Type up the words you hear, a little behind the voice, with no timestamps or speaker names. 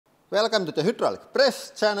Welcome to the Hydraulic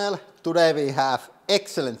Press channel. Today we have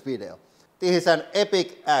excellent video. This is an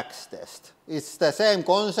epic axe test. It's the same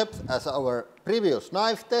concept as our previous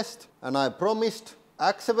knife test, and I promised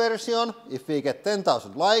axe version if we get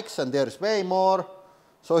 10,000 likes, and there's way more.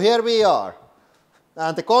 So here we are.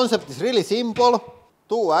 And the concept is really simple.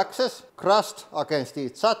 Two axes crushed against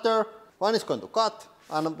each other. One is going to cut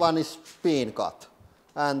and one is being cut.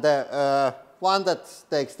 And the one that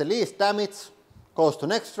takes the least damage goes to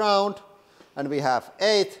next round. And we have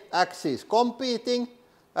 8 axes competing.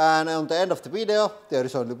 And on the end of the video, there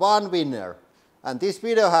is only one winner. And this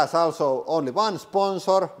video has also only one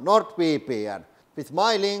sponsor, NordVPN. With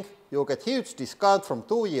my link, you get huge discount from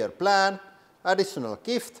 2-year plan, additional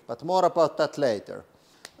gift, but more about that later.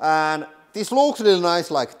 And this looks really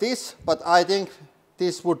nice like this, but I think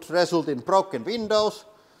this would result in broken windows.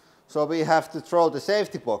 So we have to throw the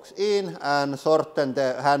safety box in and shorten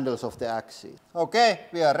the handles of the axes. Okay,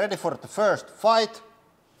 we are ready for the first fight.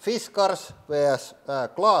 Fiskars vs.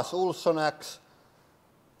 Glass Ulsson axe.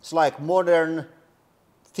 It's like modern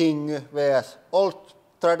thing vs. old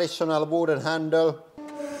traditional wooden handle.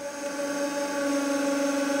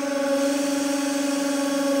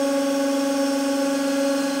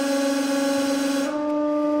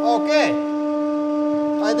 Okay,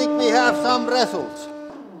 I think we have some results.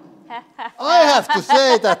 I have to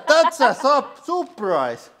say that that's a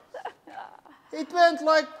surprise. It went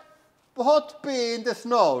like hot pea in the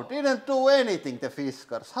snow. Didn't do anything, the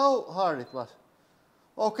Fiskars. How hard it was?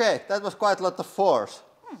 Okay, that was quite a lot of force.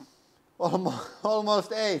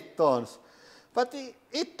 Almost 8 tons. But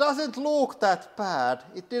it doesn't look that bad.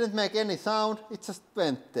 It didn't make any sound. It just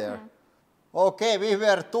went there. Okay, we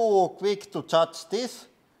were too quick to judge this.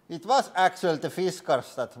 It was actually the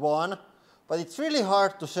Fiskars that won. But it's really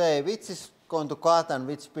hard to say which is going to cut and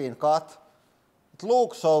which being cut. It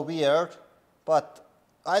looks so weird, but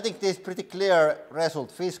I think this is pretty clear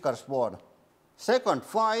result. Fiskars won. Second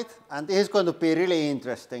fight, and this is going to be really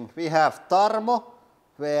interesting. We have Tarmo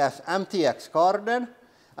vs. MTX Garden,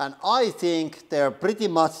 and I think they're pretty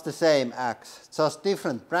much the same axe, just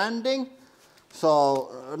different branding.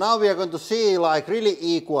 So now we are going to see like really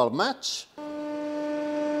equal match.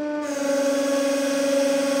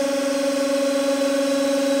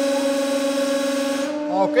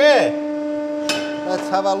 Okay, let's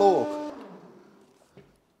have a look.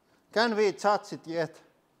 Can we judge it yet?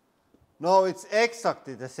 No, it's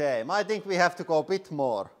exactly the same. I think we have to go a bit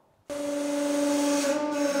more.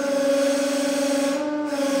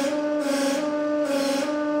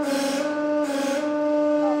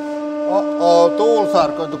 Uh-oh, tools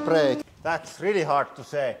are going to break. That's really hard to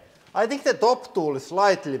say. I think the top tool is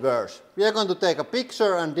slightly worse. We are going to take a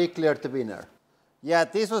picture and declare the winner. Yeah,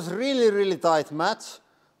 this was really tight match,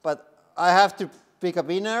 but I have to pick a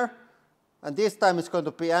winner, and this time it's going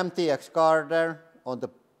to be MTX Garden on the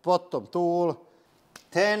bottom tool.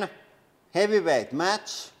 10 heavyweight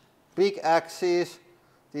match, big axes.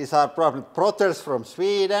 These are probably Protters from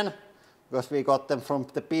Sweden, because we got them from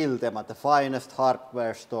the Biltema, the finest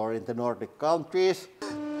hardware store in the Nordic countries.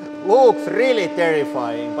 Looks really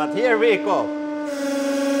terrifying, but here we go.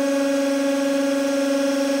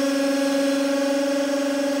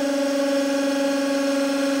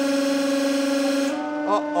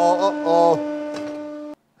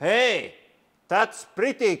 Hey, that's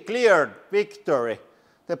pretty clear victory.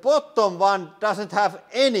 The bottom one doesn't have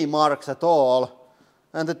any marks at all,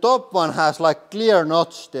 and the top one has like clear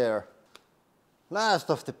notch there. Last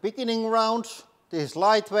of the beginning rounds. This is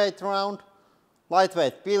lightweight round.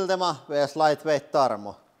 Lightweight Biltema vs. lightweight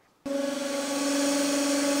Tarmo.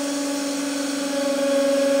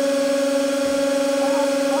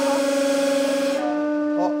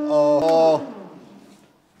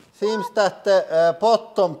 Seems that the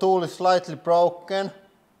bottom tool is slightly broken,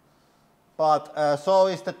 but so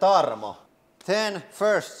is the Tarmo. 10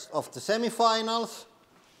 firsts of the semifinals.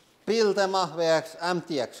 Biltema vs.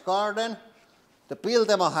 MTX Garden. The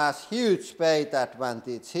Biltema has huge weight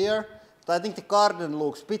advantage here, but I think the Garden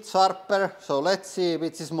looks a bit sharper, so let's see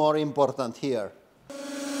which is more important here.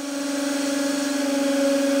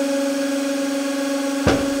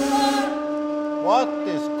 What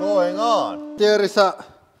is going on? There is a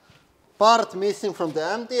part missing from the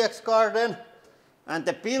MTX Garden, and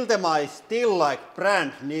the Biltema is still like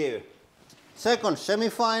brand new. Second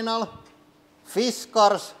semifinal,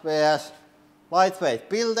 Fiskars vs. lightweight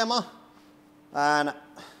Biltema, and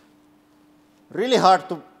really hard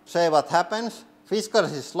to say what happens.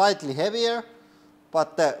 Fiskars is slightly heavier,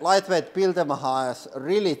 but the lightweight Biltema has a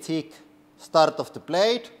really thick start of the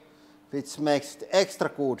blade, which makes it extra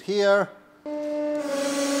good here.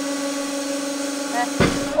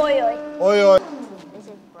 Oi oi. Oi oi.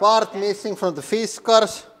 part missing from the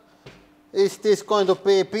fiskars. Is this going to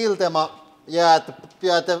be Piltema? Yeah,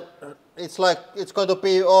 it's going to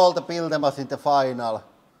be all the Piltemas in the final.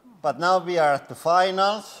 But now we are at the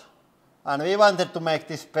finals, and we wanted to make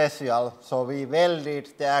this special, so we welded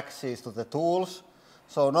the axes to the tools.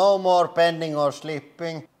 So no more bending or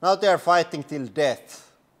slipping. Now they are fighting till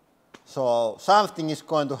death. So something is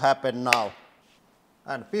going to happen now.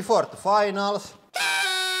 And before the finals,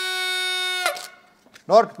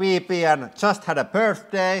 NordVPN just had a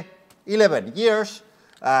birthday, 11 years,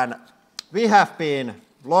 and we have been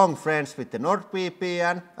long friends with the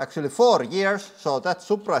NordVPN, actually 4 years, so that's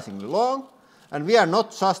surprisingly long. And we are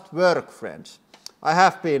not just work friends. I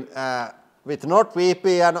have been with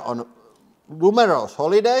NordVPN on numerous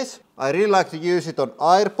holidays. I really like to use it on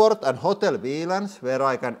airport and hotel VLANs, where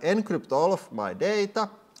I can encrypt all of my data,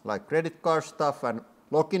 like credit card stuff and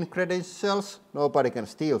login credentials. Nobody can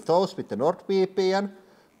steal those with the NordVPN,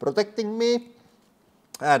 protecting me.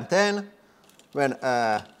 And then, when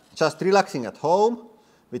just relaxing at home,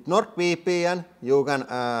 with NordVPN, you can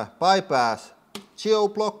bypass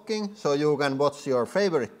geo-blocking, so you can watch your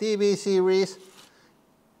favorite TV series,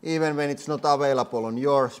 even when it's not available on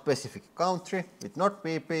your specific country. With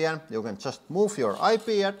NordVPN, you can just move your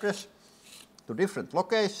IP address to different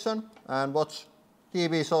location and watch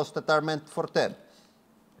TV shows that are meant for them.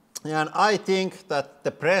 And I think that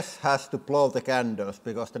the press has to blow the candles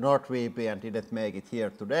because the NordVPN didn't make it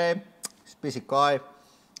here today. He's a busy guy,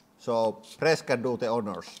 so press can do the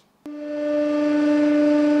honors.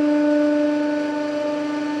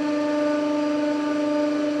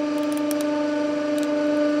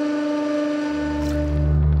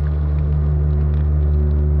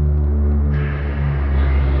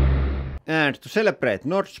 And to celebrate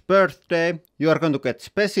Nord's birthday, you are going to get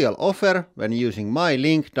special offer when using my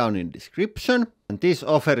link down in description. And this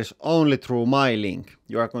offer is only through my link.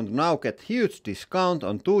 You are going to now get huge discount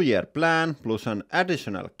on 2-year plan plus an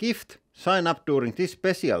additional gift. Sign up during this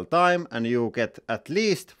special time and you get at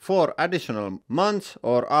least 4 additional months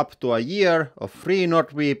or up to a year of free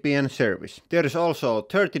NordVPN service. There is also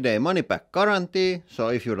 30-day money back guarantee, so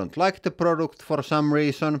if you don't like the product for some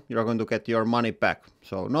reason, you're going to get your money back.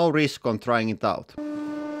 So no risk on trying it out.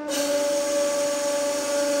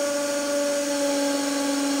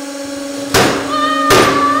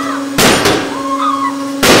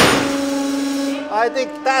 I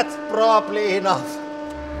think that's probably enough.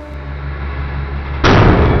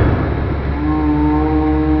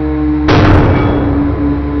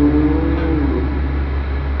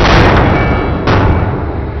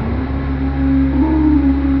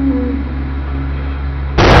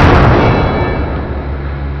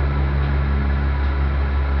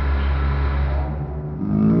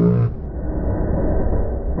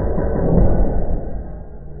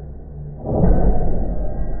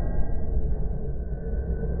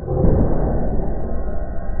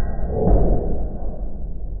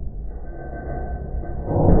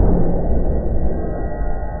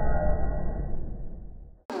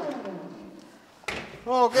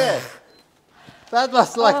 Okay, that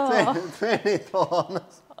was like 20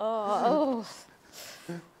 tons. Oh.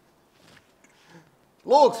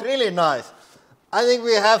 Looks really nice. I think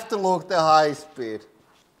we have to look the high speed.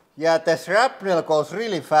 Yeah, the shrapnel goes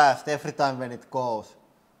really fast every time when it goes.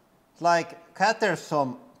 It's like gathers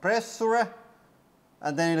some pressure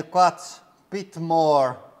and then it cuts a bit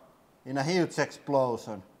more in a huge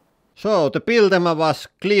explosion. So the Piltema was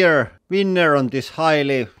clear winner on this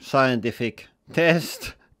highly scientific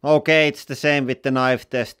test. Okay, it's the same with the knife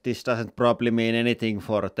test. This doesn't probably mean anything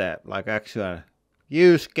for the actual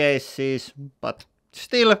use cases, but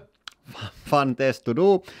still fun test to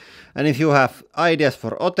do. And if you have ideas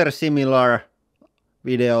for other similar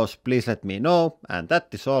videos, please let me know. And that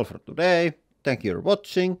is all for today. Thank you for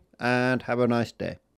watching and have a nice day.